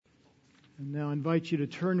And now I invite you to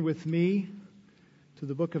turn with me to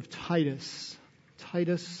the book of Titus.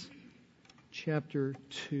 Titus chapter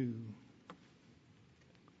 2.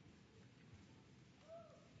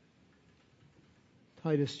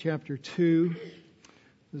 Titus chapter 2.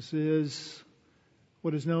 This is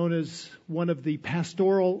what is known as one of the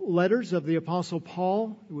pastoral letters of the Apostle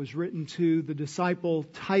Paul. It was written to the disciple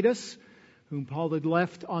Titus, whom Paul had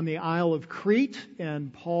left on the Isle of Crete,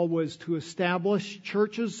 and Paul was to establish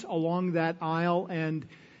churches along that isle and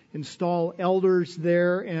install elders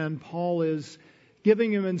there, and Paul is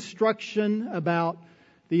giving him instruction about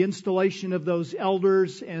the installation of those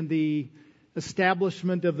elders and the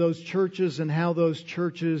establishment of those churches and how those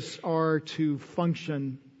churches are to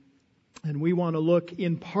function. And we want to look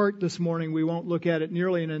in part this morning. We won't look at it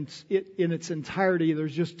nearly in its entirety.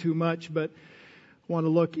 There's just too much, but want to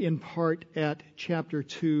look in part at chapter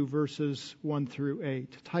 2, verses 1 through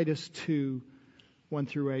 8. Titus 2, 1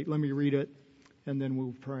 through 8. Let me read it, and then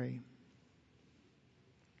we'll pray.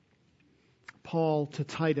 Paul to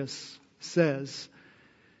Titus says,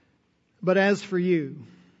 "But as for you,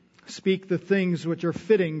 speak the things which are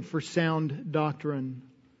fitting for sound doctrine.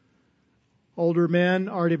 Older men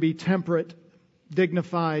are to be temperate,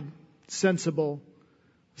 dignified, sensible,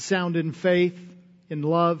 sound in faith, in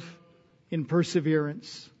love, in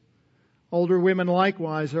perseverance. Older women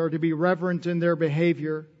likewise are to be reverent in their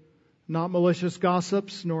behavior, not malicious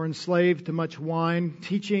gossips, nor enslaved to much wine,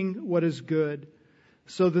 teaching what is good,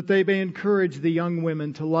 so that they may encourage the young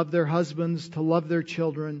women to love their husbands, to love their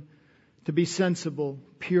children, to be sensible,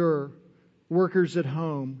 pure, workers at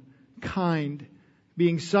home, kind,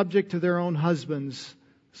 being subject to their own husbands,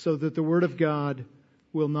 so that the word of God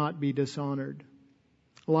will not be dishonored.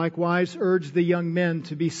 Likewise, urge the young men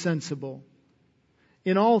to be sensible.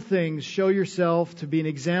 In all things, show yourself to be an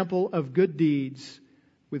example of good deeds,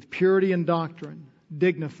 with purity in doctrine,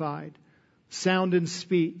 dignified, sound in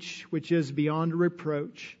speech, which is beyond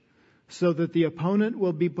reproach, so that the opponent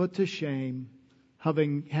will be put to shame,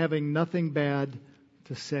 having nothing bad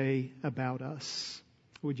to say about us."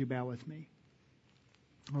 Would you bow with me?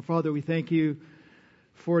 Our Father, we thank you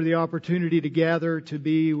for the opportunity to gather, to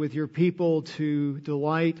be with your people, to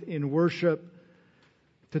delight in worship,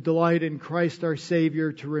 to delight in Christ our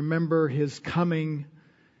Savior, to remember His coming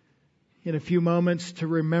in a few moments, to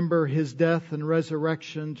remember His death and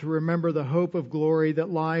resurrection, to remember the hope of glory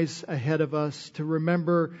that lies ahead of us, to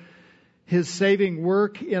remember His saving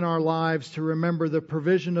work in our lives, to remember the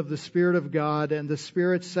provision of the Spirit of God and the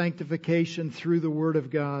Spirit's sanctification through the Word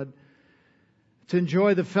of God, to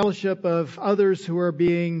enjoy the fellowship of others who are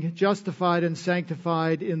being justified and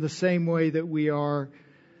sanctified in the same way that we are,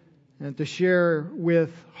 and to share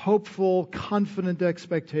with hopeful, confident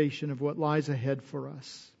expectation of what lies ahead for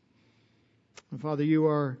us. And Father, you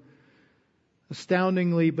are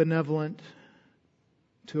astoundingly benevolent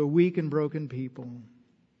to a weak and broken people.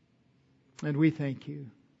 And we thank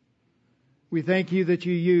you. We thank you that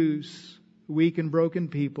you use weak and broken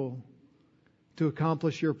people to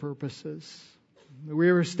accomplish your purposes. We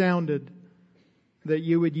are astounded that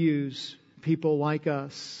you would use people like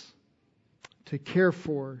us to care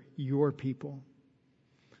for your people.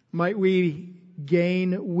 Might we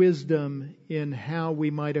gain wisdom in how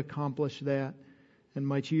we might accomplish that, and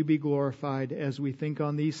might you be glorified as we think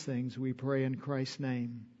on these things, we pray in Christ's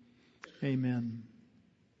name. Amen.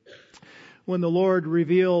 When the Lord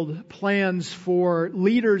revealed plans for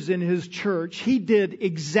leaders in His church, He did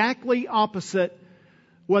exactly opposite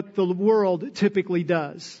what the world typically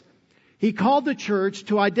does. He called the church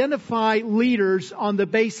to identify leaders on the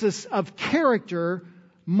basis of character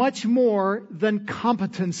much more than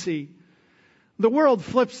competency. The world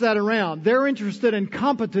flips that around. They're interested in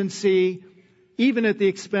competency even at the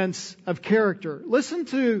expense of character. Listen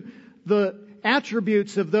to the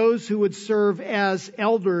attributes of those who would serve as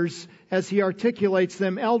elders as he articulates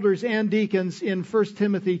them, elders and deacons, in 1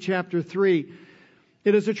 Timothy chapter 3.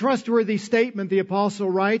 It is a trustworthy statement, the apostle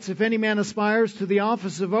writes, "If any man aspires to the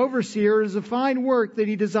office of overseer, it is a fine work that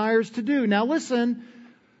he desires to do." Now listen,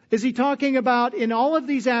 is he talking about in all of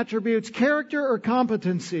these attributes character or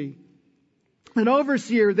competency? An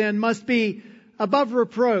overseer then must be above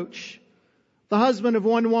reproach, the husband of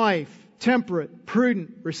one wife, temperate,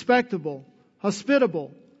 prudent, respectable,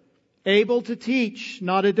 hospitable, able to teach,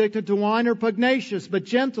 not addicted to wine or pugnacious, but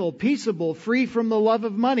gentle, peaceable, free from the love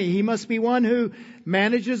of money. He must be one who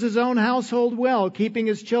manages his own household well, keeping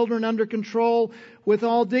his children under control with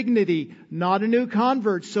all dignity, not a new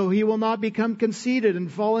convert, so he will not become conceited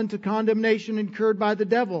and fall into condemnation incurred by the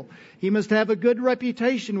devil. He must have a good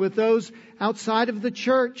reputation with those outside of the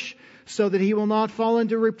church, so that he will not fall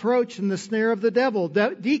into reproach and the snare of the devil.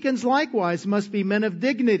 Deacons likewise must be men of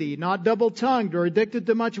dignity, not double-tongued or addicted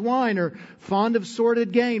to much wine or fond of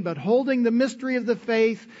sordid gain, but holding the mystery of the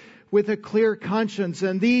faith with a clear conscience.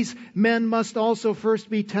 And these men must also first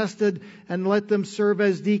be tested, and let them serve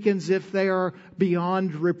as deacons if they are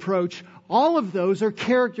beyond reproach. All of those are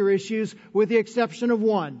character issues with the exception of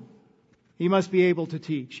one. He must be able to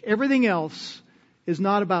teach. Everything else is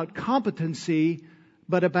not about competency,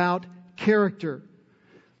 but about character.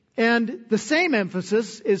 And the same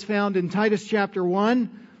emphasis is found in Titus chapter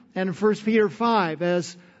 1 and in 1 Peter 5,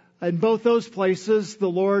 as in both those places the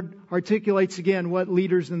Lord articulates again what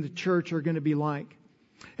leaders in the church are going to be like.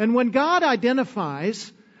 And when God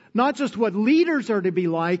identifies not just what leaders are to be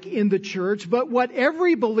like in the church, but what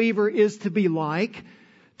every believer is to be like,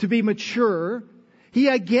 to be mature, He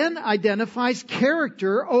again identifies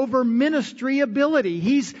character over ministry ability.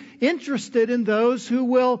 He's interested in those who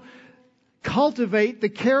will cultivate the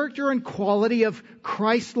character and quality of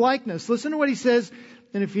Christ-likeness. Listen to what he says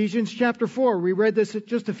in Ephesians chapter 4. We read this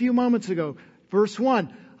just a few moments ago. Verse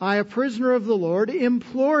 1, I, a prisoner of the Lord,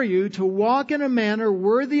 implore you to walk in a manner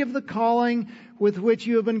worthy of the calling with which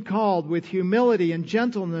you have been called, with humility and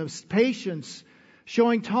gentleness, patience,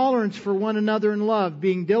 showing tolerance for one another in love,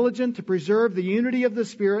 being diligent to preserve the unity of the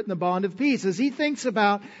Spirit in the bond of peace. As he thinks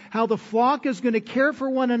about how the flock is going to care for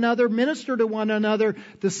one another, minister to one another,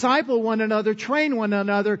 disciple one another, train one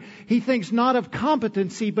another, he thinks not of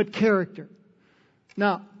competency but character.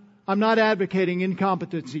 Now, I'm not advocating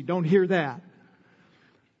incompetency. Don't hear that.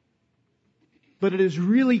 But it is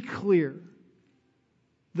really clear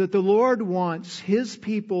that the Lord wants His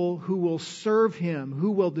people who will serve Him,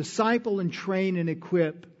 who will disciple and train and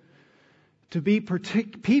equip, to be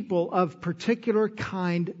people of particular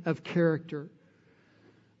kind of character.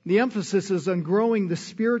 The emphasis is on growing the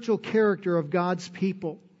spiritual character of God's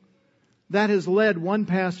people. That has led one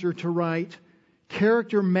pastor to write,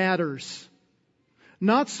 character matters.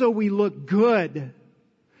 Not so we look good,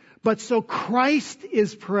 but so Christ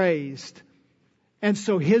is praised, and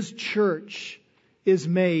so His church is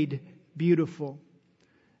made beautiful.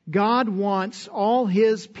 God wants all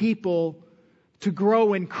His people to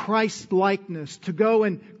grow in Christ-likeness, to go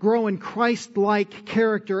and grow in Christ-like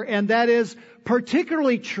character, and that is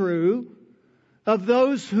particularly true of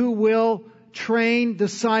those who will train,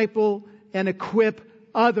 disciple, and equip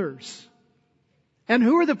others. And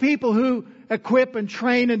who are the people who equip and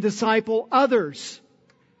train and disciple others?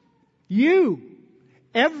 You.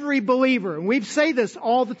 Every believer, and we say this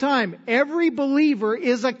all the time, every believer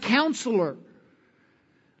is a counselor.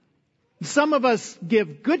 Some of us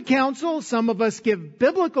give good counsel, some of us give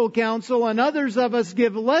biblical counsel, and others of us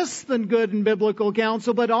give less than good and biblical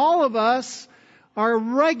counsel, but all of us are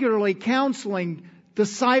regularly counseling,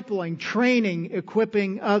 discipling, training,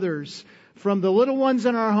 equipping others. From the little ones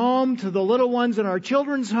in our home to the little ones in our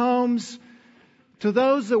children's homes, to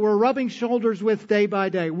those that we're rubbing shoulders with day by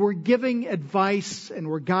day. We're giving advice and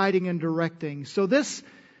we're guiding and directing. So this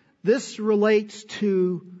relates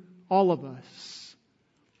to all of us.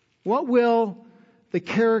 What will the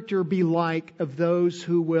character be like of those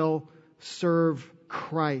who will serve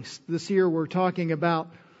Christ? This year we're talking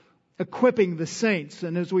about equipping the saints.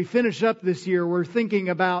 And as we finish up this year, we're thinking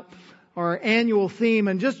about our annual theme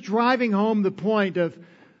and just driving home the point of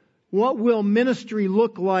what will ministry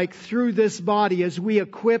look like through this body as we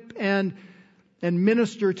equip and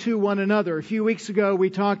minister to one another? A few weeks ago, we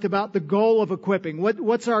talked about the goal of equipping.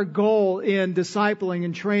 What's our goal in discipling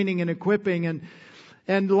and training and equipping?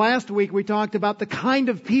 And last week, we talked about the kind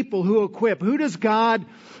of people who equip. Who does God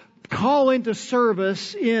call into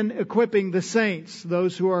service in equipping the saints?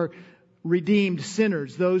 Those who are redeemed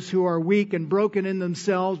sinners, those who are weak and broken in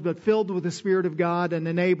themselves, but filled with the Spirit of God and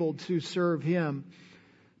enabled to serve Him.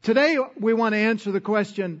 Today, we want to answer the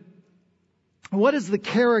question, what is the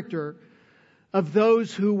character of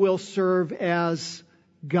those who will serve as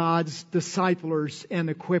God's disciplers and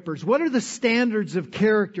equippers? What are the standards of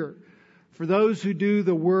character for those who do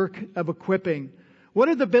the work of equipping? What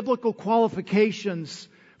are the biblical qualifications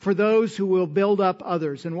for those who will build up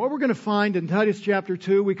others? And what we're going to find in Titus chapter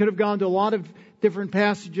 2, we could have gone to a lot of different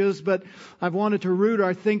passages, but I've wanted to root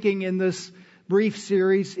our thinking in this brief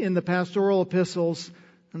series in the pastoral epistles.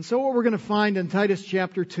 And so what we're going to find in Titus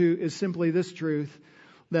chapter 2 is simply this truth,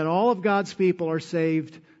 that all of God's people are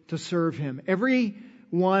saved to serve Him. Every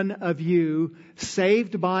one of you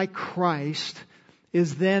saved by Christ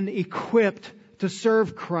is then equipped to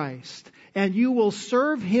serve Christ. And you will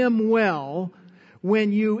serve Him well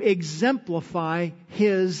when you exemplify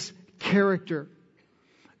His character.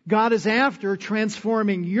 God is after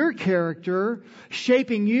transforming your character,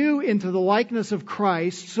 shaping you into the likeness of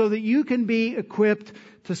Christ so that you can be equipped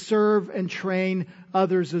to serve and train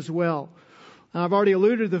others as well. I've already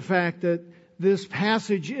alluded to the fact that this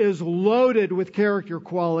passage is loaded with character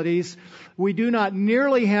qualities. We do not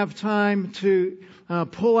nearly have time to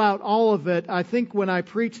pull out all of it. I think when I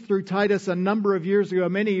preached through Titus a number of years ago,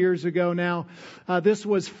 many years ago now, this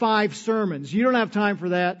was 5 sermons. You don't have time for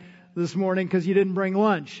that this morning because you didn't bring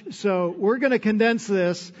lunch. So we're going to condense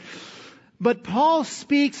this. But Paul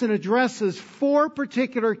speaks and addresses 4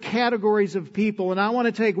 particular categories of people. And I want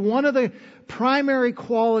to take one of the primary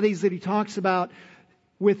qualities that he talks about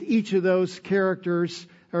with each of those characters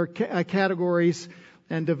or categories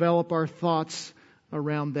and develop our thoughts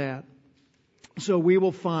around that. So we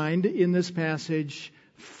will find in this passage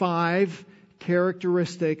 5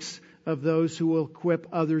 characteristics of those who will equip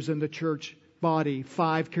others in the church body.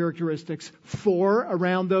 5 characteristics, 4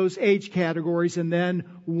 around those age categories, and then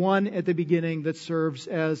 1 at the beginning that serves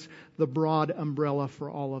as the broad umbrella for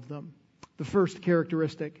all of them. The first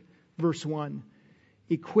characteristic, verse 1,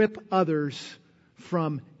 equip others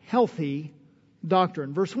from healthy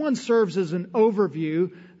doctrine. Verse 1 serves as an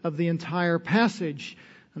overview of the entire passage.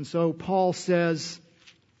 And so Paul says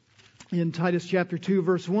in Titus chapter 2,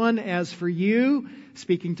 verse 1, as for you,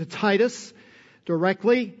 speaking to Titus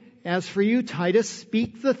directly, as for you, Titus,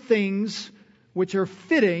 speak the things which are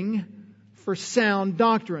fitting for sound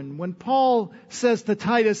doctrine. When Paul says to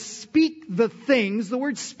Titus, speak the things, the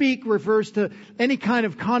word speak refers to any kind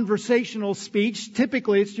of conversational speech.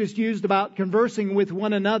 Typically, it's just used about conversing with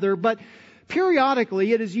one another, but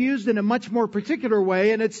periodically it is used in a much more particular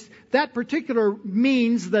way, and it's that particular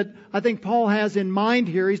means that I think Paul has in mind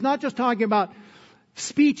here. He's not just talking about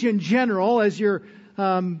speech in general as you're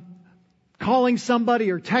calling somebody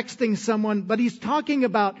or texting someone, but he's talking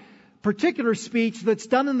about particular speech that's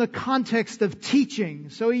done in the context of teaching.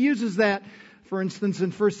 So he uses that, for instance, in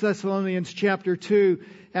 1 Thessalonians chapter 2,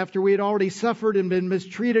 after we had already suffered and been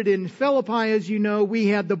mistreated in Philippi, as you know, we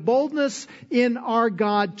had the boldness in our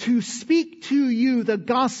God to speak to you the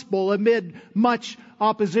gospel amid much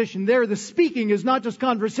opposition. There, the speaking is not just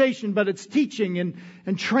conversation, but it's teaching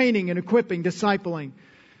and training and equipping, discipling.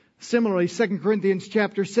 Similarly, 2 Corinthians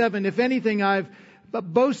chapter 7, if anything I've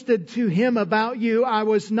boasted to him about you, I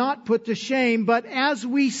was not put to shame, but as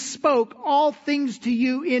we spoke all things to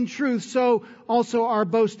you in truth, so also our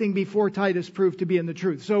boasting before Titus proved to be in the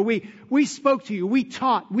truth. So we spoke to you, we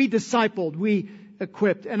taught, we discipled, we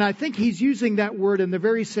equipped. And I think he's using that word in the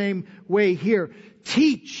very same way here.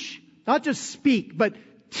 Teach, not just speak, but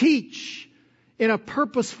teach in a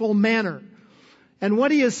purposeful manner. And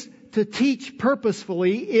what he is to teach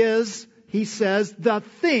purposefully is, he says, the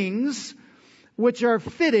things which are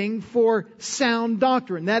fitting for sound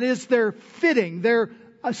doctrine. That is, they're fitting, they're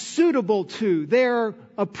suitable to, they're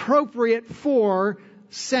appropriate for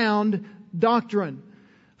sound doctrine.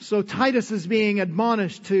 So Titus is being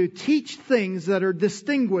admonished to teach things that are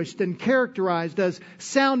distinguished and characterized as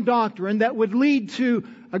sound doctrine that would lead to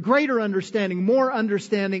a greater understanding, more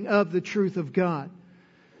understanding of the truth of God.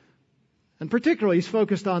 And particularly, he's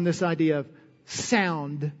focused on this idea of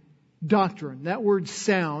sound doctrine. That word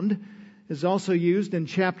sound is also used in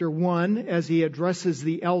chapter 1 as he addresses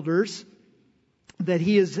the elders, that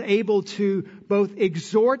he is able to both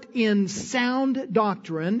exhort in sound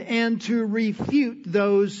doctrine and to refute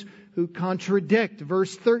those who contradict.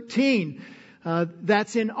 Verse 13,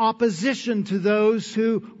 that's in opposition to those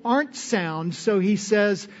who aren't sound. So he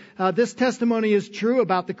says, this testimony is true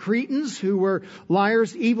about the Cretans who were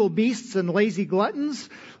liars, evil beasts, and lazy gluttons.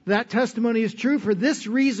 That testimony is true. For this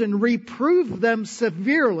reason, reprove them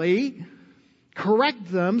severely, correct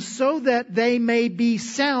them so that they may be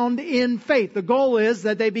sound in faith. The goal is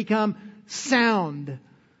that they become sound.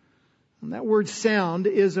 And that word sound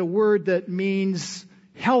is a word that means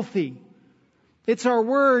healthy. It's our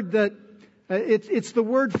word that it's the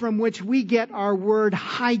word from which we get our word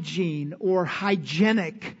hygiene or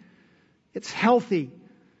hygienic. It's healthy.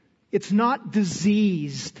 It's not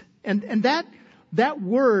diseased. And that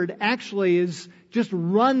word actually is just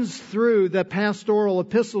runs through the pastoral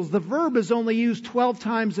epistles. The verb is only used 12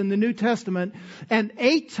 times in the New Testament, and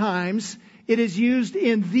 8 times it is used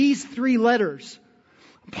in these 3 letters.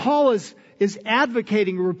 Paul is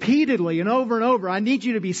advocating repeatedly and over, I need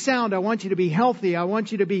you to be sound, I want you to be healthy, I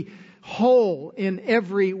want you to be whole in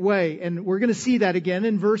every way. And we're going to see that again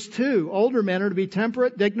in verse 2. Older men are to be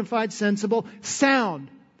temperate, dignified, sensible, sound.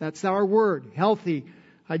 That's our word, healthy,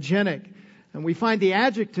 hygienic. And we find the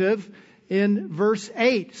adjective In verse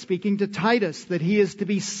 8, speaking to Titus, that he is to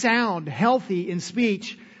be sound, healthy in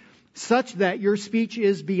speech, such that your speech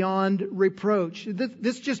is beyond reproach.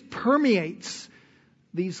 This just permeates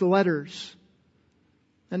these letters.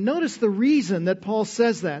 And notice the reason that Paul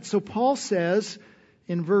says that. So Paul says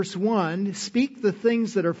in verse 1, speak the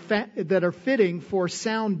things that are fitting for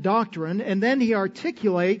sound doctrine. And then he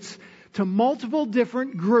articulates to multiple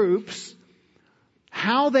different groups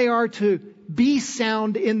how they are to be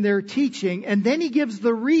sound in their teaching. And then he gives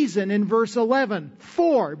the reason in verse 11.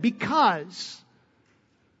 Because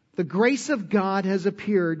the grace of God has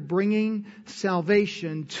appeared, bringing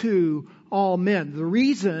salvation to all men. The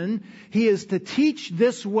reason he is to teach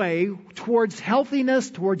this way towards healthiness,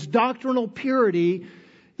 towards doctrinal purity,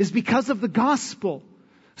 is because of the gospel.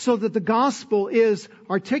 So that the gospel is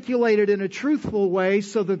articulated in a truthful way,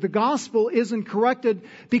 so that the gospel isn't corrupted,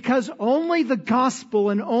 because only the gospel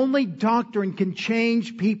and only doctrine can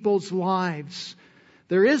change people's lives.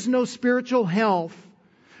 There is no spiritual health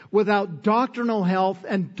without doctrinal health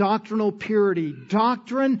and doctrinal purity.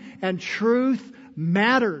 Doctrine and truth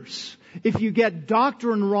matters. If you get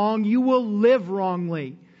doctrine wrong, you will live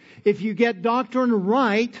wrongly. If you get doctrine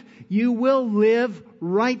right, you will live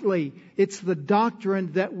rightly. It's the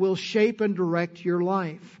doctrine that will shape and direct your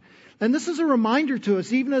life. And this is a reminder to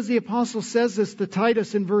us, even as the apostle says this to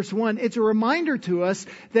Titus in verse 1, it's a reminder to us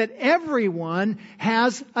that everyone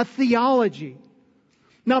has a theology.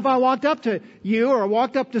 Now, if I walked up to you or I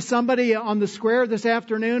walked up to somebody on the square this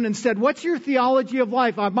afternoon and said, what's your theology of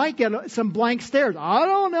life? I might get some blank stares. I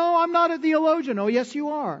don't know. I'm not a theologian. Oh, yes, you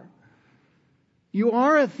are. You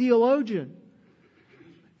are a theologian.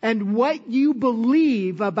 And what you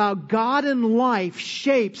believe about God and life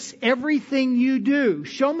shapes everything you do.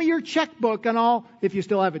 Show me your checkbook and if you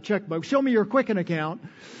still have a checkbook, show me your Quicken account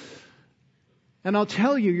and I'll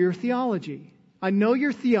tell you your theology. I know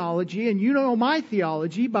your theology and you know my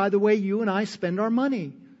theology by the way you and I spend our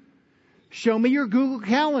money. Show me your Google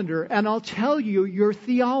Calendar and I'll tell you your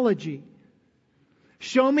theology.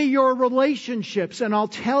 Show me your relationships and I'll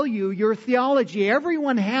tell you your theology.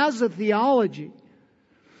 Everyone has a theology.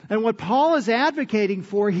 And what Paul is advocating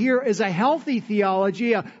for here is a healthy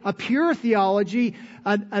theology, a pure theology,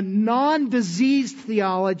 a non-diseased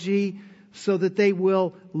theology, so that they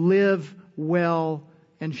will live well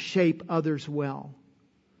and shape others well.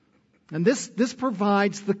 And this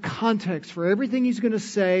provides the context for everything he's going to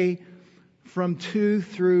say from 2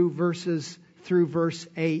 through verse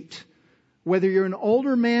 8. Whether you're an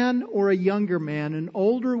older man or a younger man, an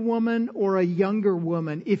older woman or a younger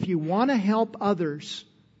woman, if you want to help others,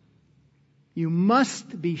 you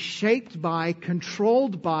must be shaped by,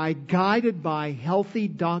 controlled by, guided by healthy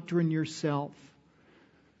doctrine yourself.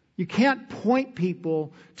 You can't point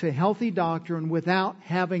people to healthy doctrine without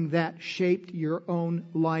having that shaped your own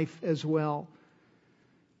life as well.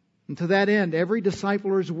 And to that end, every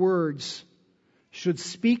discipler's words should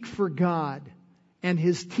speak for God, and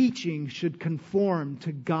his teaching should conform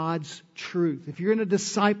to God's truth. If you're going to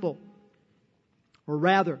disciple, or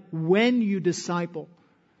rather, when you disciple,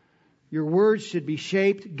 your words should be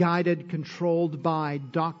shaped, guided, controlled by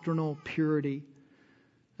doctrinal purity.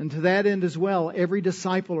 And to that end as well, every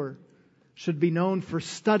discipler should be known for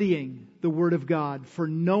studying the Word of God, for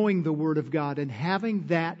knowing the Word of God, and having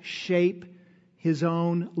that shape his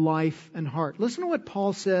own life and heart. Listen to what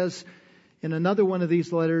Paul says in another one of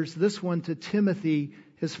these letters, this one to Timothy,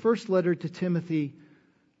 his first letter to Timothy,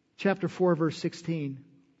 chapter 4, verse 16.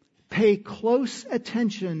 Pay close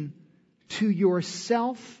attention to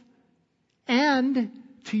yourself and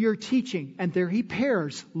to your teaching. And there he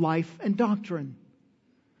pairs life and doctrine.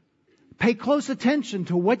 Pay close attention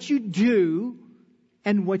to what you do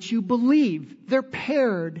and what you believe. They're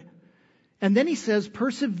paired. And then he says,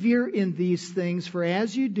 persevere in these things, for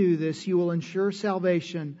as you do this, you will ensure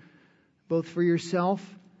salvation, both for yourself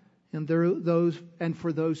and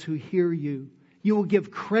for those who hear you. You will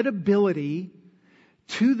give credibility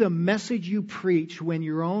to the message you preach when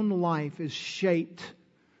your own life is shaped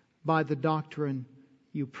by the doctrine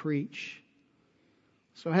you preach.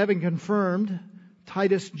 So having confirmed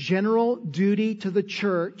Titus' general duty to the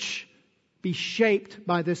church be shaped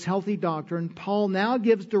by this healthy doctrine, Paul now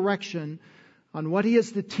gives direction on what he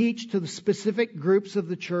is to teach to the specific groups of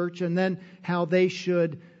the church, and then how they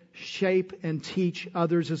should shape and teach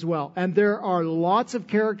others as well. And there are lots of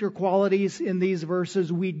character qualities in these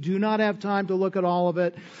verses. We do not have time to look at all of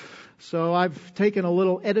it. So I've taken a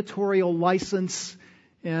little editorial license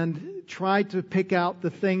and tried to pick out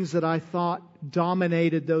the things that I thought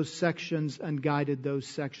dominated those sections and guided those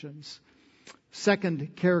sections.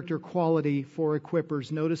 Second character quality for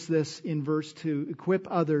equippers. Notice this in verse 2. Equip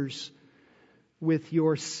others with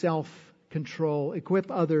your self-control. Equip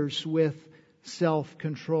others with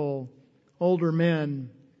self-control. Older men,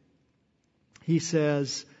 he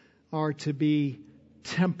says, are to be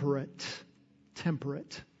temperate.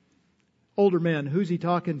 Temperate. Older men, who's he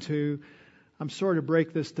talking to? I'm sorry to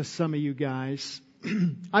break this to some of you guys.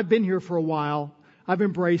 I've been here for a while. I've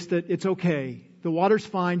embraced it. It's okay. The water's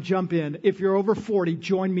fine. Jump in. If you're over 40,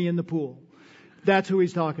 join me in the pool. That's who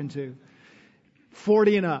he's talking to.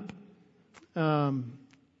 40 and up.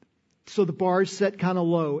 So the bar's set kind of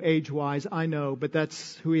low age-wise, I know, but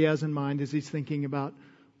that's who he has in mind as he's thinking about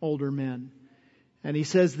older men. And he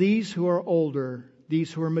says these who are older,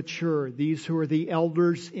 these who are mature, these who are the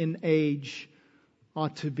elders in age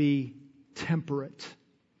ought to be temperate.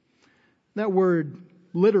 That word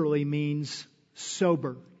literally means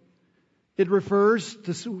sober. It refers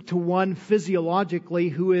to one physiologically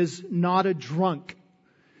who is not a drunk.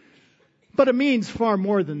 But it means far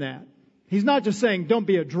more than that. He's not just saying don't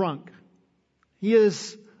be a drunk. He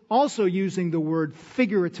is also using the word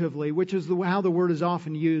figuratively, which is how the word is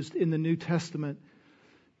often used in the New Testament.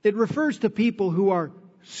 It refers to people who are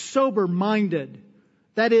sober-minded.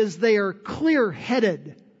 That is, they are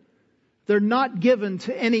clear-headed. They're not given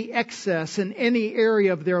to any excess in any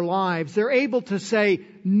area of their lives. They're able to say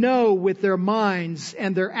no with their minds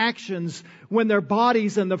and their actions when their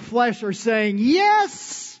bodies and the flesh are saying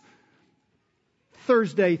yes.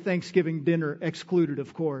 Thursday Thanksgiving dinner excluded,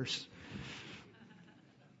 of course.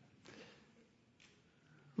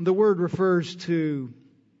 The word refers to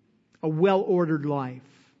a well-ordered life.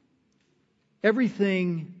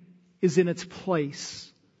 Everything is in its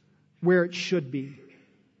place where it should be.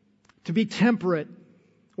 To be temperate,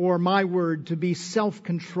 or my word, to be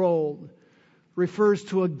self-controlled, refers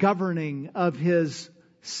to a governing of his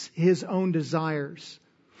own desires.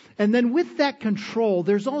 And then with that control,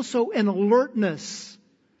 there's also an alertness.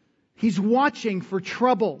 He's watching for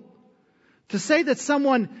trouble. To say that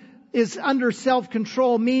someone is under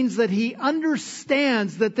self-control means that he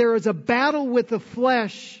understands that there is a battle with the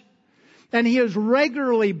flesh, and he is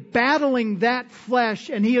regularly battling that flesh,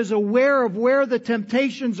 and he is aware of where the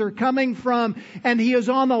temptations are coming from, and he is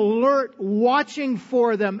on alert, watching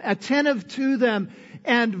for them, attentive to them,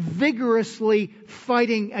 and vigorously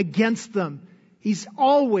fighting against them. He's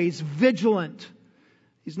always vigilant.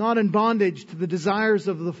 He's not in bondage to the desires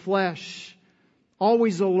of the flesh.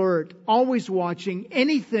 Always alert, always watching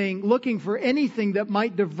anything, looking for anything that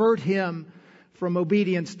might divert him from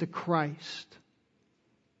obedience to Christ.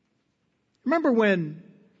 Remember when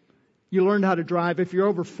you learned how to drive? If you're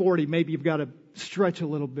over 40, maybe you've got to stretch a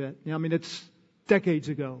little bit. I mean, it's decades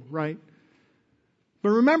ago, right? But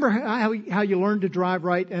remember how you learned to drive,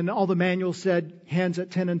 right? And all the manuals said hands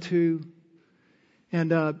at 10 and 2.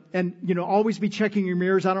 And you know, always be checking your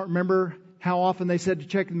mirrors. I don't remember how often they said to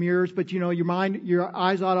check the mirrors, but you know, your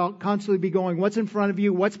eyes ought to constantly be going, what's in front of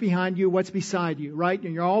you, what's behind you, what's beside you, right?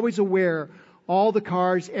 And you're always aware, all the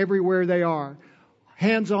cars, everywhere they are.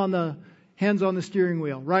 Hands on the steering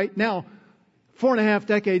wheel, right? Now, 4.5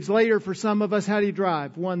 decades later, for some of us, how do you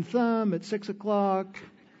drive? One thumb at 6 o'clock.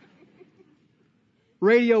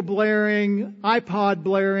 Radio blaring, iPod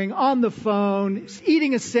blaring, on the phone,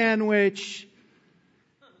 eating a sandwich,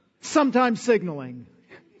 sometimes signaling.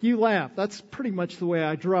 You laugh. That's pretty much the way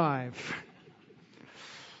I drive.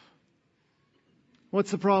 What's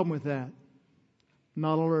the problem with that?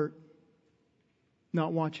 Not alert.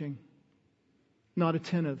 Not watching. Not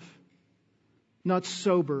attentive. Not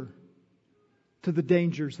sober to the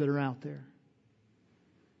dangers that are out there.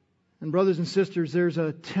 And brothers and sisters, there's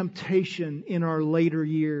a temptation in our later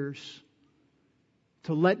years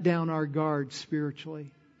to let down our guard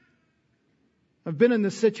spiritually. I've been in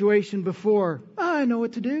this situation before. I know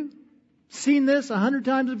what to do. Seen this 100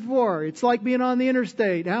 times before. It's like being on the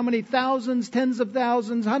interstate. How many thousands, tens of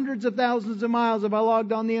thousands, hundreds of thousands of miles have I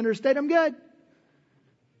logged on the interstate? I'm good.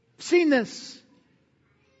 Seen this.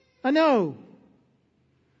 I know.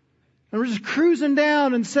 And we're just cruising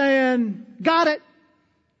down and saying, got it.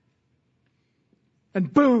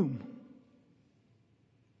 And boom.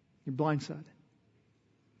 You're blindsided.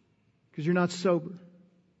 Because you're not sober.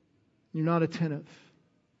 You're not attentive.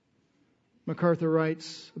 MacArthur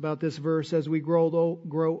writes about this verse, as we grow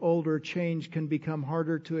older, change can become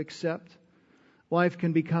harder to accept. Life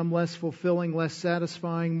can become less fulfilling, less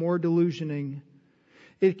satisfying, more delusioning.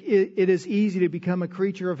 It is easy to become a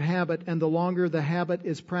creature of habit, and the longer the habit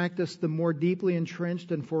is practiced, the more deeply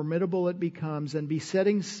entrenched and formidable it becomes, and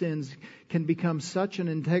besetting sins can become such an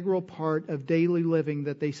integral part of daily living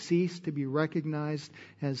that they cease to be recognized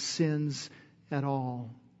as sins at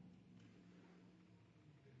all.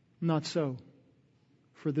 Not so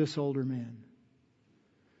for this older man.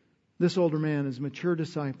 This older man is a mature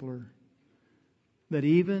discipler that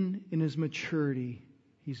even in his maturity,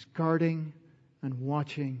 he's guarding and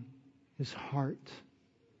watching his heart.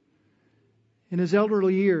 In his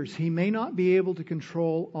elderly years, he may not be able to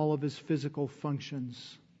control all of his physical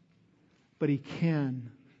functions, but he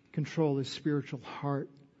can control his spiritual heart,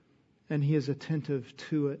 and he is attentive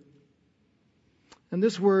to it. And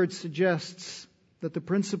this word suggests that the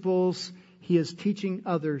principles he is teaching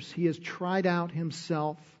others, he has tried out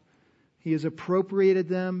himself. He has appropriated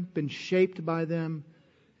them, been shaped by them,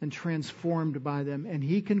 and transformed by them. And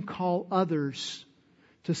he can call others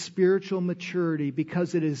to spiritual maturity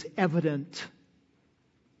because it is evident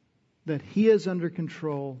that he is under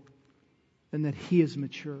control and that he is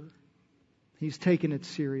mature. He's taken it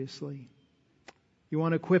seriously. You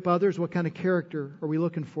want to equip others? What kind of character are we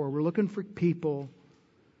looking for? We're looking for people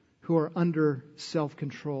who are under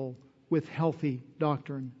self-control with healthy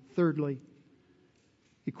doctrine. Thirdly,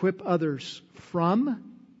 equip others from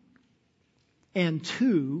and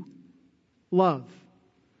to love.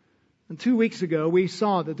 And 2 weeks ago, we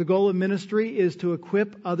saw that the goal of ministry is to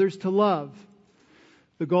equip others to love.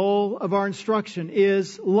 The goal of our instruction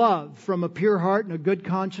is love from a pure heart and a good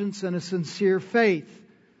conscience and a sincere faith.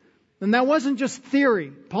 And that wasn't just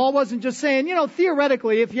theory. Paul wasn't just saying,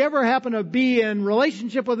 theoretically, if you ever happen to be in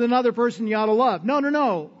relationship with another person, you ought to love.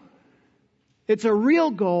 No. It's a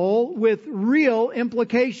real goal with real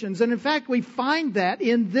implications. And in fact, we find that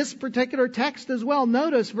in this particular text as well.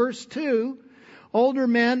 Notice verse 2. Older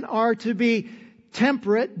men are to be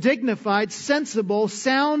temperate, dignified, sensible,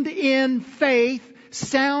 sound in faith,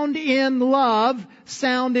 sound in love,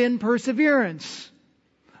 sound in perseverance.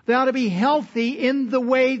 They ought to be healthy in the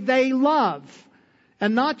way they love.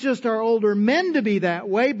 And not just our older men to be that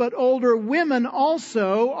way, but older women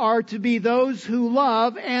also are to be those who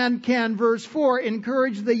love and can, verse 4,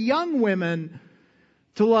 encourage the young women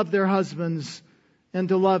to love their husbands and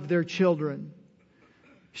to love their children.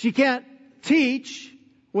 She can't teach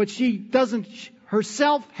what she doesn't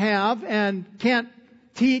herself have and can't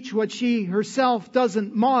teach what she herself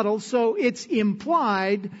doesn't model, so it's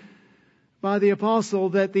implied by the apostle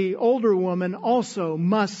that the older woman also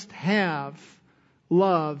must have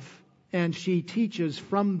love, and she teaches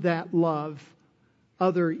from that love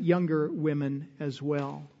other younger women as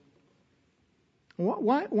well.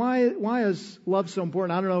 Why is love so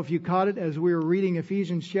important? I don't know if you caught it as we were reading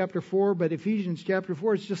Ephesians chapter 4, but Ephesians chapter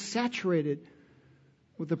 4 is just saturated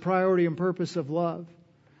with the priority and purpose of love.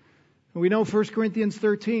 We know 1 Corinthians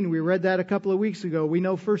 13. We read that a couple of weeks ago. We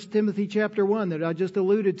know 1 Timothy chapter 1 that I just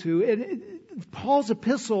alluded to. Paul's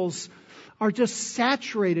epistles are just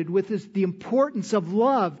saturated with the importance of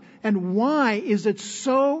love. And why is it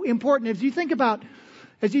so important? As you think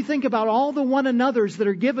about all the one another's that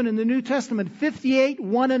are given in the New Testament, 58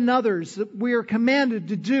 one another's that we are commanded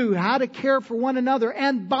to do, how to care for one another.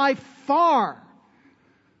 And by far,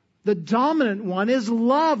 the dominant one is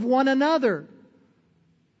love one another.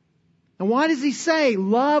 And why does he say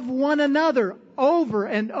love one another over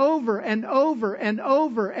and over and over and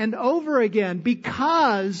over and over again?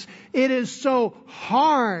 Because it is so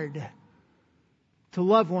hard to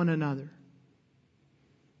love one another.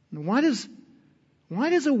 And why does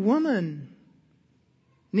a woman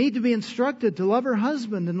need to be instructed to love her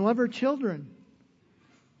husband and love her children?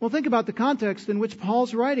 Well, think about the context in which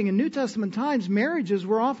Paul's writing. In New Testament times, marriages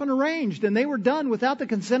were often arranged, and they were done without the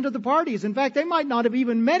consent of the parties. In fact, they might not have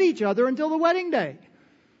even met each other until the wedding day.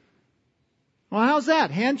 Well, how's that?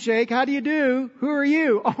 Handshake, how do you do? Who are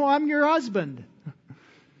you? Oh, I'm your husband.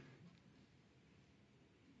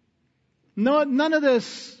 No, none of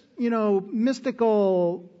this,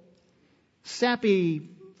 mystical, sappy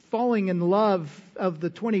falling in love of the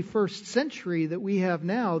 21st century that we have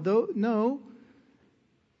now. No.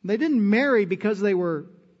 They didn't marry because they were,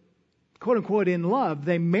 quote unquote, in love.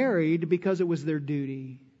 They married because it was their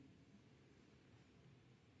duty.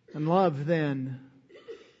 And love then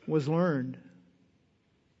was learned.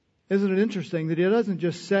 Isn't it interesting that he doesn't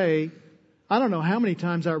just say, I don't know how many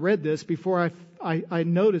times I read this before I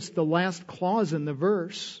noticed the last clause in the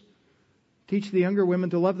verse. Teach the younger women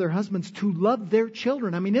to love their husbands, to love their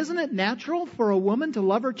children. I mean, isn't it natural for a woman to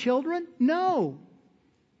love her children? No.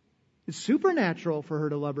 It's supernatural for her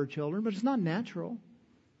to love her children, but it's not natural.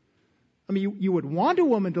 I mean, you would want a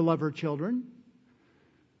woman to love her children.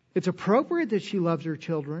 It's appropriate that she loves her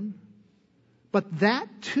children. But that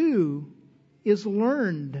too is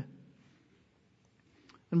learned.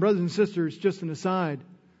 And brothers and sisters, just an aside,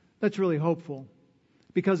 that's really hopeful.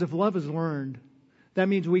 Because if love is learned, that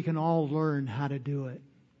means we can all learn how to do it.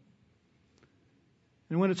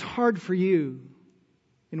 And when it's hard for you,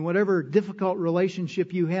 in whatever difficult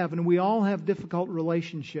relationship you have, and we all have difficult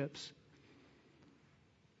relationships,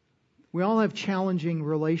 We all have challenging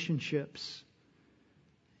relationships.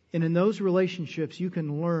 And in those relationships, you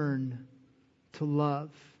can learn to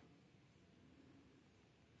love.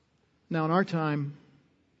 Now, in our time,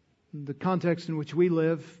 the context in which we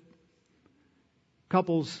live,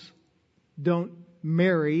 couples don't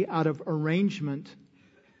marry out of arrangement.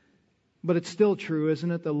 But it's still true,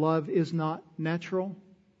 isn't it, that love is not natural?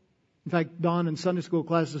 In fact, Don in Sunday school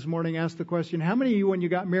class this morning asked the question, how many of you, when you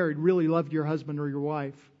got married, really loved your husband or your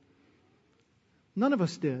wife? None of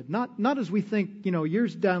us did. Not as we think,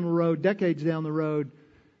 years down the road, decades down the road,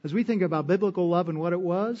 as we think about biblical love and what it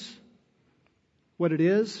was, what it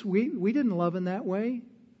is. We didn't love in that way.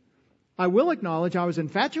 I will acknowledge I was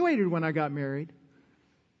infatuated when I got married.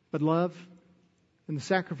 But love, in the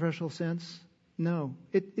sacrificial sense, no.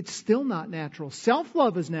 It's still not natural.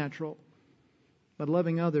 Self-love is natural. But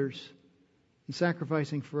loving others and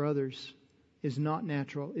sacrificing for others is not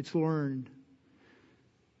natural. It's learned.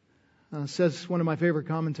 Says one of my favorite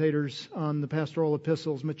commentators on the pastoral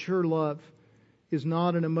epistles, mature love is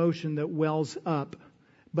not an emotion that wells up,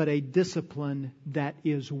 but a discipline that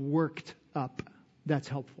is worked up. That's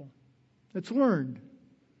helpful. It's learned.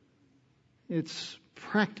 It's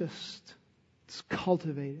practiced. It's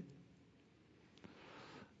cultivated.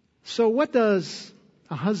 So what does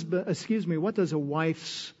a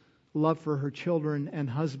wife's love for her children and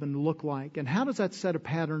husband look like? And how does that set a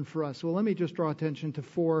pattern for us? Well, let me just draw attention to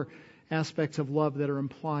 4 aspects of love that are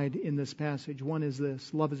implied in this passage. One is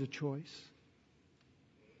this: love is a choice.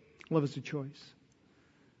 Love is a choice.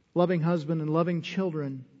 Loving husband and loving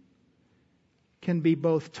children can be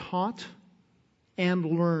both taught and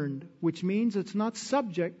learned, which means it's not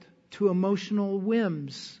subject to emotional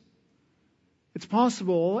whims. It's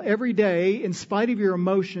possible every day, in spite of your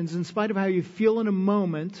emotions, in spite of how you feel in a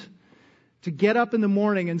moment, to get up in the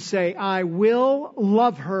morning and say, I will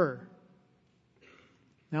love her.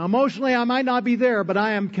 Now, emotionally, I might not be there, but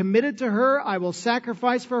I am committed to her. I will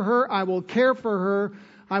sacrifice for her. I will care for her.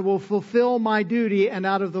 I will fulfill my duty. And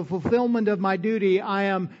out of the fulfillment of my duty, I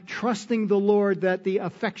am trusting the Lord that the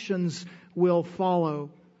affections will follow.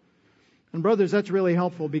 And brothers, that's really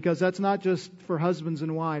helpful, because that's not just for husbands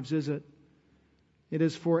and wives, is it? It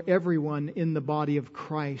is for everyone in the body of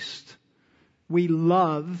Christ. We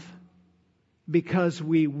love because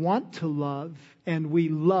we want to love, and we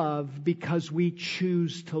love because we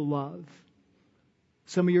choose to love.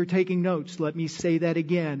 Some of you are taking notes. Let me say that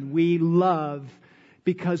again. We love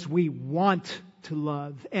because we want to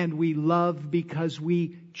love, and we love because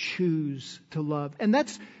we choose to love. And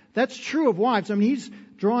that's true of wives. I mean, he's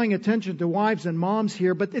drawing attention to wives and moms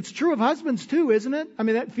here, but it's true of husbands too, isn't it? I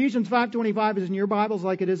mean, that Ephesians 5:25 is in your Bibles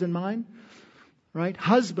like it is in mine. Right?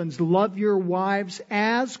 Husbands, love your wives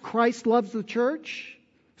as Christ loves the church.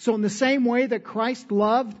 So in the same way that Christ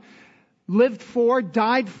loved, lived for,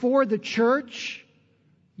 died for the church,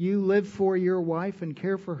 you live for your wife and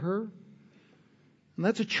care for her. And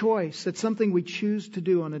that's a choice. That's something we choose to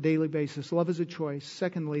do on a daily basis. Love is a choice.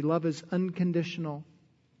 Secondly, love is unconditional.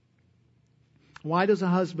 Why does a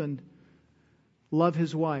husband love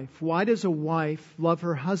his wife? Why does a wife love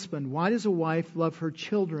her husband? Why does a wife love her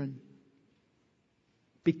children?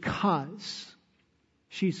 Because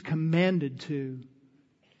she's commanded to,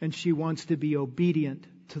 and she wants to be obedient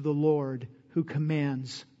to the Lord who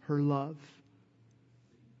commands her love.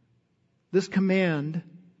 This command,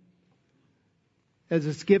 as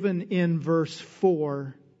it's given in verse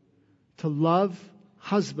 4, to love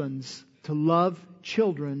husbands, to love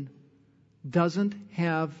children, doesn't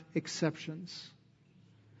have exceptions.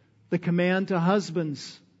 The command to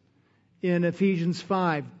husbands in Ephesians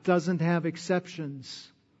 5 doesn't have exceptions.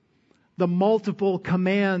 The multiple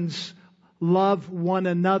commands, love one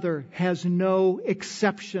another, has no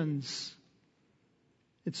exceptions.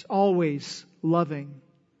 It's always loving.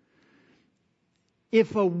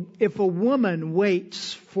 If a woman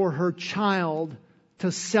waits for her child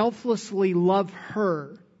to selflessly love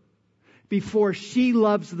her before she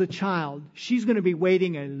loves the child, she's going to be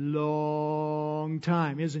waiting a long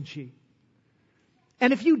time, isn't she?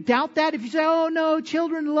 And if you doubt that, if you say, oh no,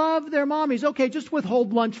 children love their mommies, okay, just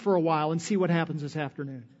withhold lunch for a while and see what happens this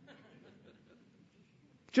afternoon.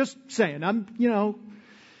 Just saying, and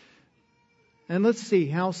let's see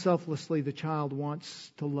how selflessly the child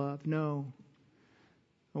wants to love. No.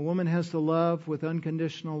 A woman has to love with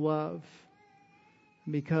unconditional love,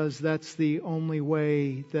 because that's the only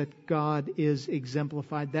way that God is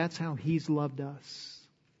exemplified. That's how He's loved us.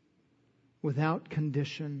 Without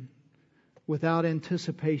condition. Without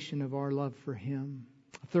anticipation of our love for Him.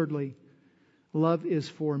 Thirdly, love is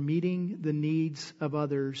for meeting the needs of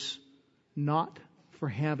others, not for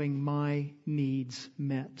having my needs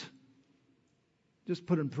met. Just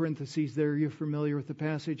put in parentheses there, you're familiar with the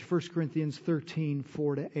passage, 1 Corinthians 13,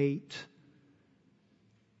 4-8.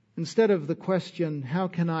 Instead of the question, how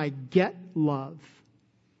can I get love?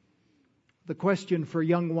 The question for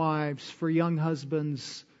young wives, for young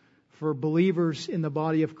husbands, for believers in the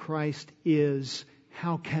body of Christ is,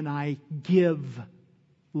 how can I give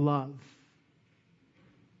love?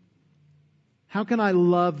 How can I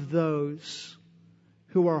love those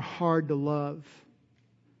who are hard to love?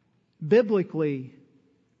 Biblically,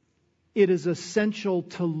 it is essential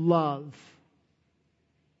to love,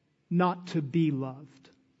 not to be loved.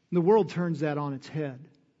 The world turns that on its head.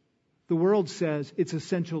 The world says it's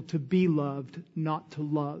essential to be loved, not to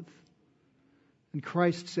love. And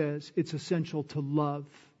Christ says it's essential to love,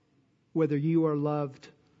 whether you are loved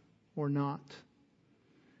or not.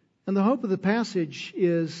 And the hope of the passage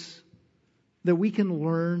is that we can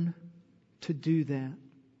learn to do that.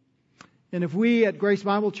 And if we at Grace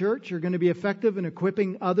Bible Church are going to be effective in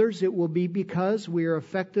equipping others, it will be because we are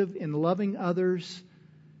effective in loving others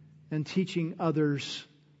and teaching others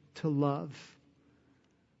to love.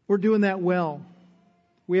 We're doing that well.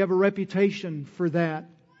 We have a reputation for that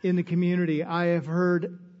in the community. I have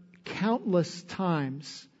heard countless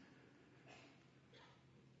times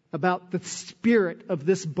about the spirit of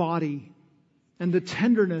this body and the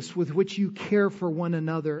tenderness with which you care for one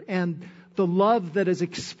another and the love that is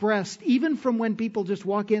expressed even from when people just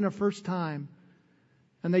walk in a first time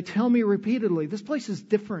and they tell me repeatedly, this place is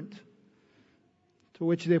different. To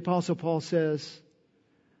which the Apostle Paul says,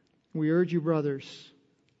 we urge you, brothers,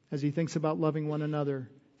 as he thinks about loving one another,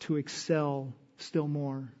 to excel still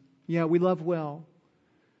more. Yeah, we love well,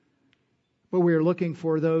 but we are looking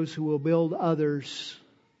for those who will build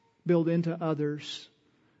into others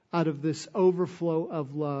out of this overflow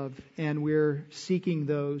of love, and we're seeking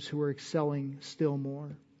those who are excelling still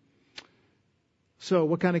more. So,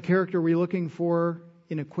 what kind of character are we looking for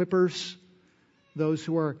in equippers? Those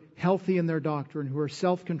who are healthy in their doctrine, who are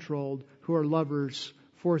self-controlled, who are lovers.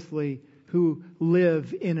 Fourthly, who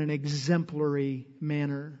live in an exemplary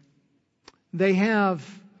manner. They have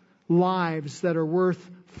lives that are worth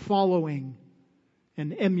following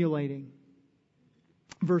and emulating.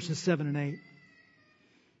 Verses 7 and 8.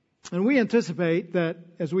 And we anticipate that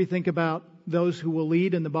as we think about those who will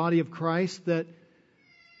lead in the body of Christ, that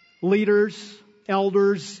leaders,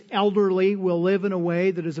 elders, elderly will live in a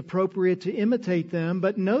way that is appropriate to imitate them.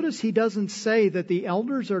 But notice he doesn't say that the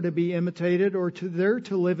elders are to be imitated or they're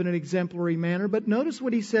to live in an exemplary manner. But notice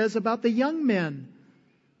what he says about the young men.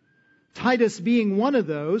 Titus being one of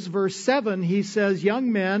those. Verse 7, he says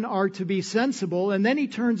young men are to be sensible. And then he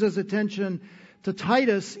turns his attention to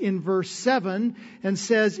Titus in verse 7 and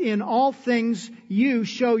says, in all things you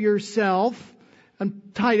show yourself. And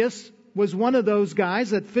Titus was one of those guys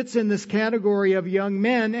that fits in this category of young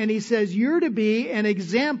men. And he says, you're to be an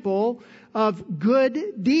example of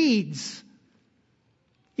good deeds.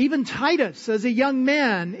 Even Titus, as a young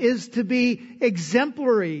man, is to be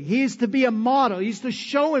exemplary. He is to be a model. He's to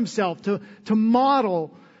show himself, to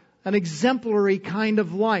model an exemplary kind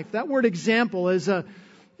of life. That word example is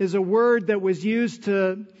a word that was used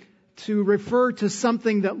to refer to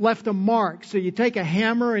something that left a mark. So you take a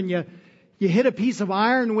hammer and you hit a piece of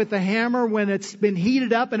iron with the hammer when it's been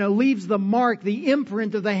heated up, and it leaves the mark, the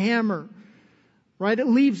imprint of the hammer. Right? It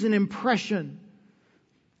leaves an impression.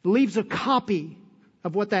 It leaves a copy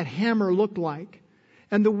of what that hammer looked like.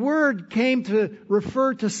 And the word came to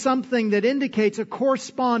refer to something that indicates a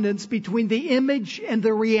correspondence between the image and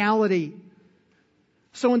the reality.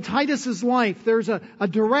 So in Titus's life, there's a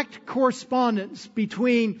direct correspondence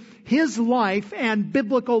between his life and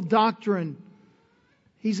biblical doctrine.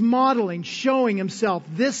 He's modeling, showing himself,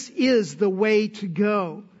 this is the way to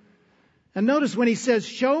go. And notice when he says,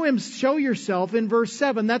 show yourself in verse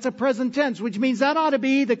 7, that's a present tense, which means that ought to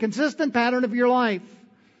be the consistent pattern of your life.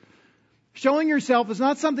 Showing yourself is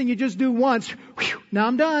not something you just do once. Whew, now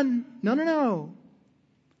I'm done. No.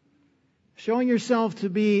 Showing yourself to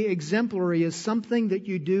be exemplary is something that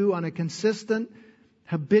you do on a consistent,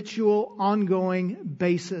 habitual, ongoing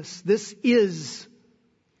basis. This is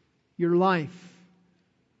your life.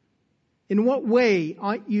 In what way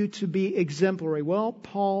ought you to be exemplary? Well,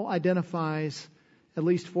 Paul identifies at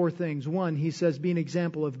least four things. One, he says, be an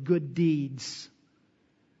example of good deeds.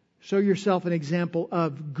 Show yourself an example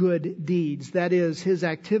of good deeds. That is, his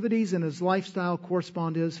activities and his lifestyle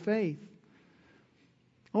correspond to his faith.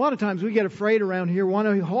 A lot of times we get afraid around here, want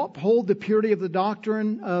to uphold the purity of the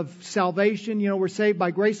doctrine of salvation. You know, we're saved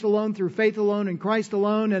by grace alone, through faith alone, in Christ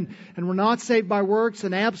alone, and we're not saved by works,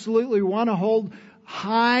 and absolutely we want to hold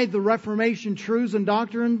high the Reformation truths and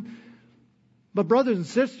doctrine. But brothers and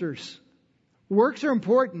sisters, works are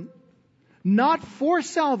important. not for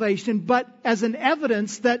salvation, but as an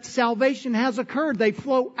evidence that salvation has occurred. They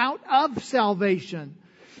flow out of salvation.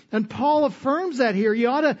 And Paul affirms that here. You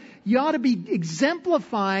ought to be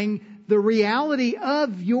exemplifying the reality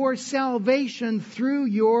of your salvation through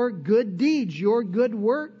your good deeds, your good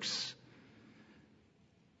works.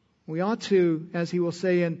 We ought to, as he will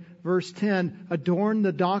say in verse 10, adorn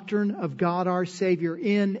the doctrine of God our Savior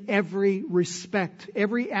in every respect.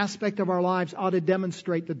 Every aspect of our lives ought to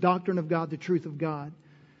demonstrate the doctrine of God, the truth of God.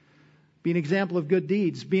 Be an example of good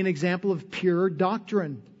deeds. Be an example of pure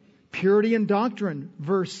doctrine. Purity in doctrine,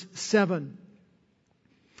 verse 7.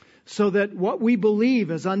 So that what we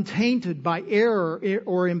believe is untainted by error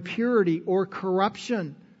or impurity or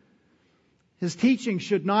corruption. His teaching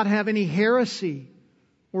should not have any heresy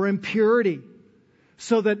or impurity.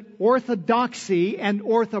 So that orthodoxy and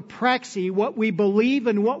orthopraxy, what we believe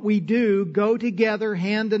and what we do, go together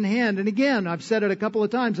hand in hand. And again, I've said it a couple of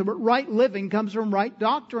times, but right living comes from right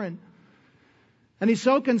doctrine. And he's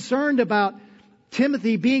so concerned about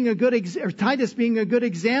Timothy being a good, or Titus being a good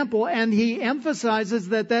example, and he emphasizes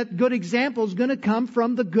that good example is going to come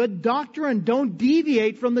from the good doctrine. Don't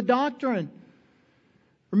deviate from the doctrine.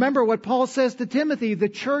 Remember what Paul says to Timothy, the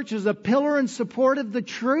church is a pillar and support of the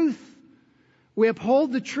truth. We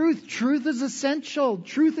uphold the truth. Truth is essential.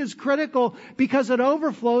 Truth is critical because it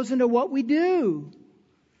overflows into what we do.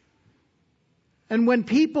 And when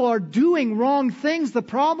people are doing wrong things, the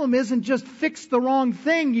problem isn't just fix the wrong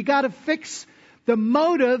thing. You got to fix the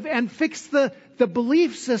motive and fix the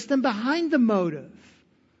belief system behind the motive.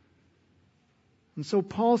 And so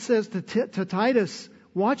Paul says to Titus,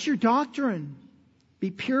 watch your doctrine. Be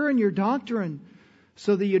pure in your doctrine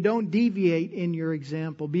so that you don't deviate in your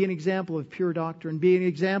example. Be an example of pure doctrine. Be an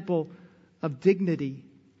example of dignity.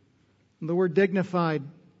 And the word dignified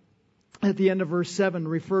at the end of verse 7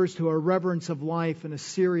 refers to a reverence of life and a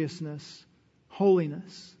seriousness,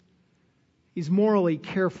 holiness. He's morally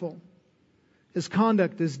careful. His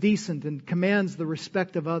conduct is decent and commands the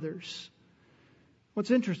respect of others. What's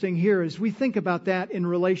interesting here is we think about that in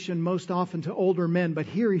relation most often to older men, but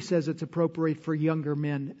here he says it's appropriate for younger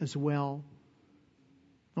men as well.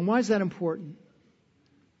 And why is that important?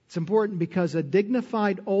 It's important because a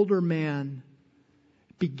dignified older man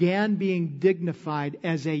began being dignified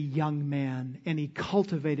as a young man, and he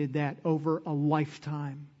cultivated that over a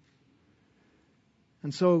lifetime.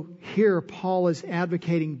 And so here Paul is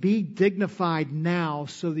advocating, be dignified now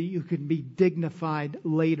so that you can be dignified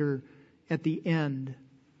later at the end.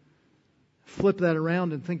 Flip that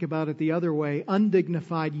around and think about it the other way.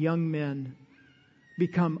 Undignified young men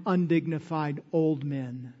become undignified old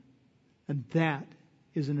men. And that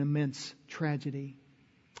is an immense tragedy.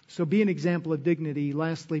 So be an example of dignity.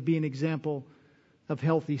 Lastly, be an example of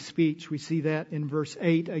healthy speech. We see that in verse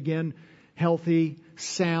 8. Again, healthy,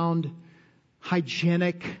 sound,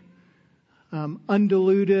 hygienic,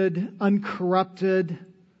 undiluted, uncorrupted,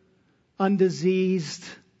 undiseased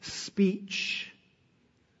speech.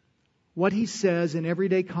 What he says in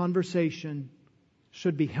everyday conversation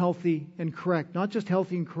should be healthy and correct. Not just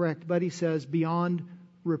healthy and correct, but he says beyond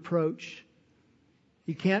reproach.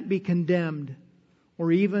 You can't be condemned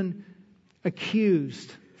or even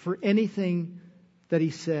accused for anything that he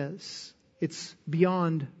says. It's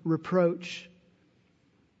beyond reproach.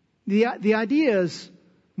 The idea is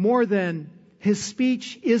more than his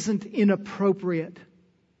speech isn't inappropriate.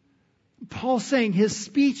 Paul's saying his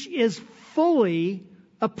speech is fully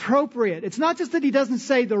appropriate. It's not just that he doesn't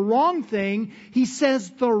say the wrong thing, he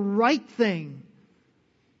says the right thing.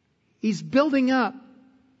 He's building up.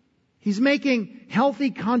 He's making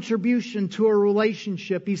healthy contribution to a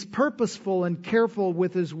relationship. He's purposeful and careful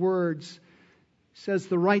with his words. He says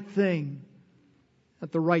the right thing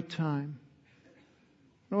at the right time.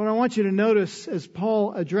 And what I want you to notice as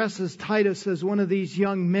Paul addresses Titus as one of these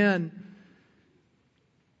young men,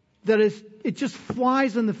 that it just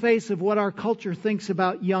flies in the face of what our culture thinks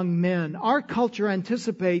about young men. Our culture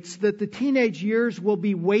anticipates that the teenage years will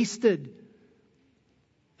be wasted.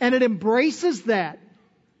 And it embraces that.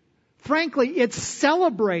 Frankly, it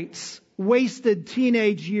celebrates wasted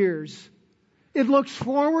teenage years. It looks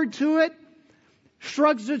forward to it,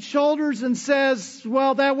 shrugs its shoulders and says,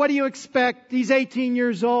 well, what do you expect? He's 18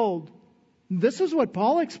 years old. This is what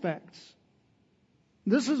Paul expects.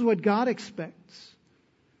 This is what God expects.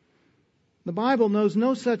 The Bible knows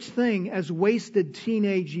no such thing as wasted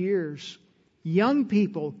teenage years. Young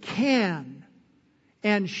people can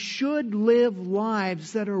and should live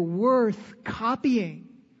lives that are worth copying.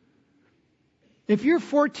 If you're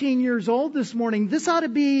 14 years old this morning, this ought to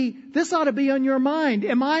be on your mind.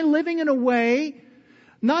 Am I living in a way,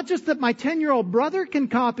 not just that my 10-year-old brother can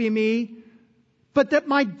copy me, but that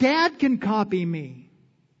my dad can copy me.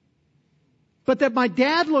 But that my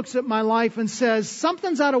dad looks at my life and says,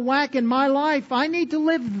 something's out of whack in my life. I need to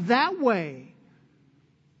live that way.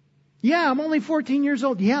 Yeah, I'm only 14 years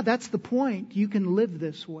old. Yeah, that's the point. You can live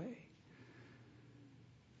this way.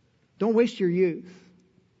 Don't waste your youth.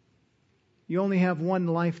 You only have one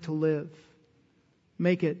life to live.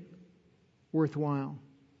 Make it worthwhile.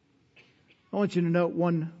 I want you to note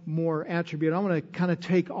one more attribute. I want to kind of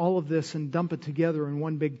take all of this and dump it together in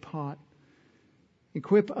one big pot.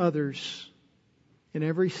 Equip others in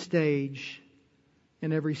every stage,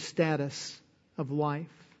 in every status of life.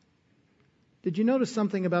 Did you notice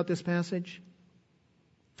something about this passage?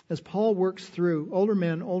 As Paul works through older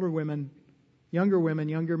men, older women,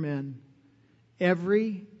 younger men,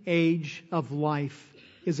 every age of life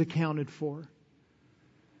is accounted for.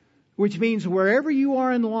 Which means wherever you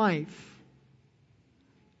are in life,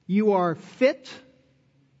 you are fit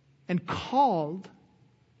and called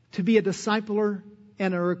to be a discipler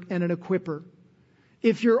and an equipper.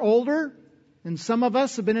 If you're older, and some of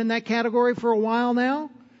us have been in that category for a while now,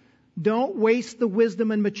 don't waste the wisdom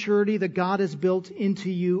and maturity that God has built into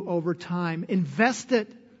you over time. Invest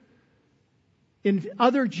it in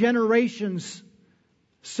other generations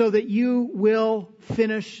so that you will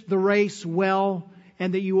finish the race well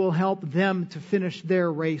and that you will help them to finish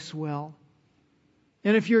their race well.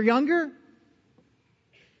 And if you're younger,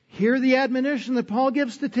 hear the admonition that Paul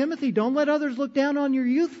gives to Timothy. Don't let others look down on your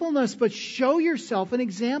youthfulness, but show yourself an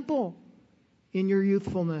example in your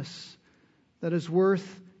youthfulness that is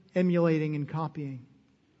worth emulating and copying.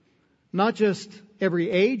 Not just every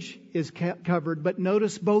age is covered, but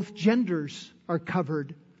notice both genders are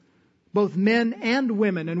covered. Both men and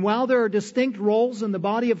women. And while there are distinct roles in the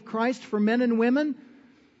body of Christ for men and women,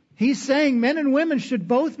 he's saying men and women should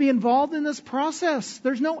both be involved in this process.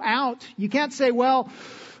 There's no out. You can't say, well,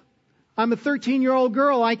 I'm a 13-year-old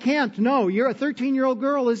girl. I can't. No, you're a 13-year-old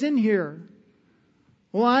girl is in here.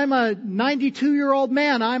 Well, I'm a 92-year-old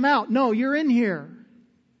man. I'm out. No, you're in here.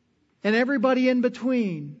 And everybody in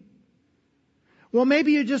between. Well,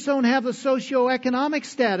 maybe you just don't have a socioeconomic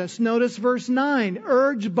status. Notice verse 9.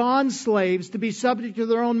 Urge bond slaves to be subject to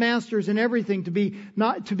their own masters in everything, to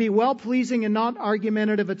be well-pleasing and not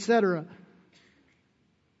argumentative, etc.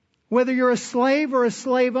 Whether you're a slave or a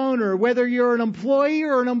slave owner, whether you're an employee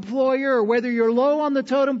or an employer, whether you're low on the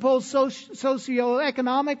totem pole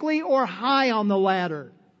socioeconomically or high on the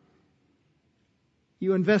ladder,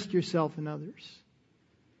 you invest yourself in others.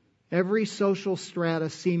 Every social strata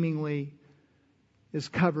seemingly is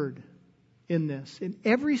covered in this. In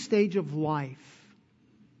every stage of life,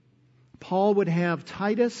 Paul would have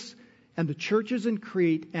Titus and the churches in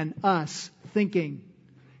Crete and us thinking,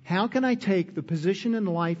 how can I take the position in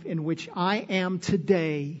life in which I am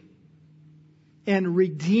today and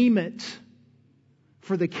redeem it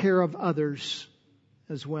for the care of others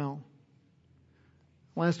as well?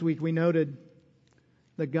 Last week we noted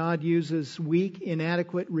that God uses weak,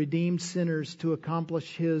 inadequate, redeemed sinners to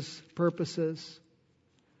accomplish His purposes.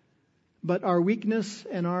 But our weakness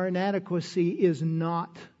and our inadequacy is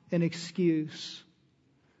not an excuse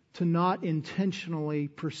to not intentionally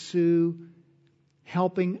pursue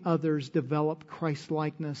helping others develop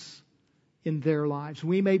Christ-likeness in their lives.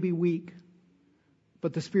 We may be weak,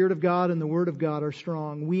 but the Spirit of God and the Word of God are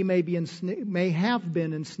strong. We may have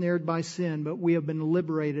been ensnared by sin, but we have been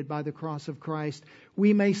liberated by the cross of Christ.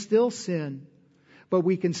 We may still sin, but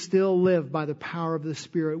we can still live by the power of the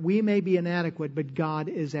Spirit. We may be inadequate, but God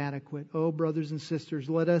is adequate. Oh, brothers and sisters,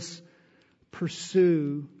 let us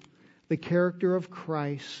pursue the character of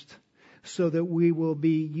Christ so that we will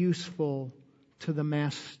be useful to the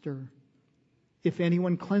Master. If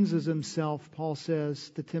anyone cleanses himself, Paul says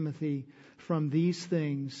to Timothy, from these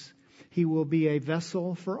things, he will be a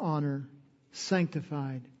vessel for honor,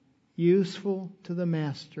 sanctified, useful to the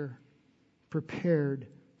Master, prepared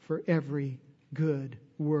for every good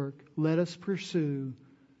work. Let us pursue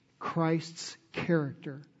Christ's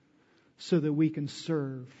character so that we can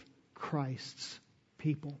serve Christ's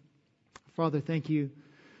people. Father, thank you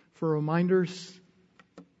for reminders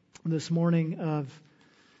this morning of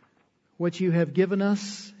what you have given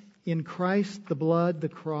us in Christ, the blood, the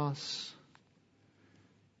cross,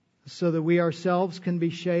 so that we ourselves can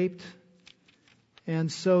be shaped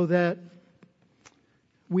and so that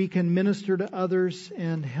we can minister to others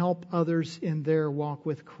and help others in their walk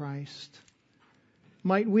with Christ.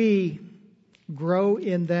 Might we grow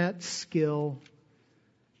in that skill,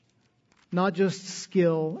 not just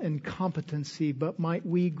skill and competency, but might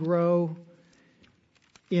we grow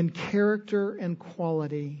in character and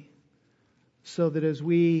quality so that as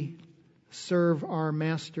we serve our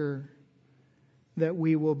Master, that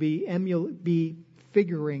we will be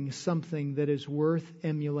figuring something that is worth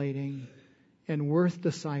emulating and worth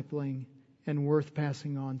discipling and worth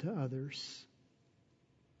passing on to others.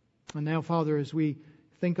 And now, Father, as we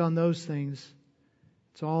think on those things,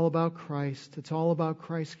 it's all about Christ. It's all about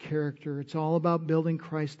Christ's character. It's all about building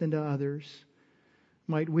Christ into others.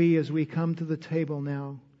 Might we, as we come to the table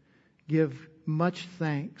now, give much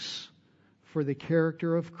thanks for the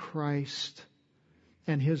character of Christ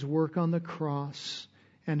and His work on the cross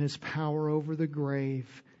and His power over the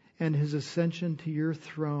grave and His ascension to your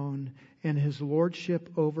throne and His lordship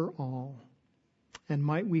over all. And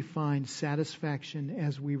might we find satisfaction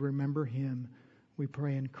as we remember Him. We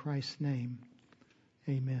pray in Christ's name.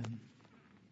 Amen.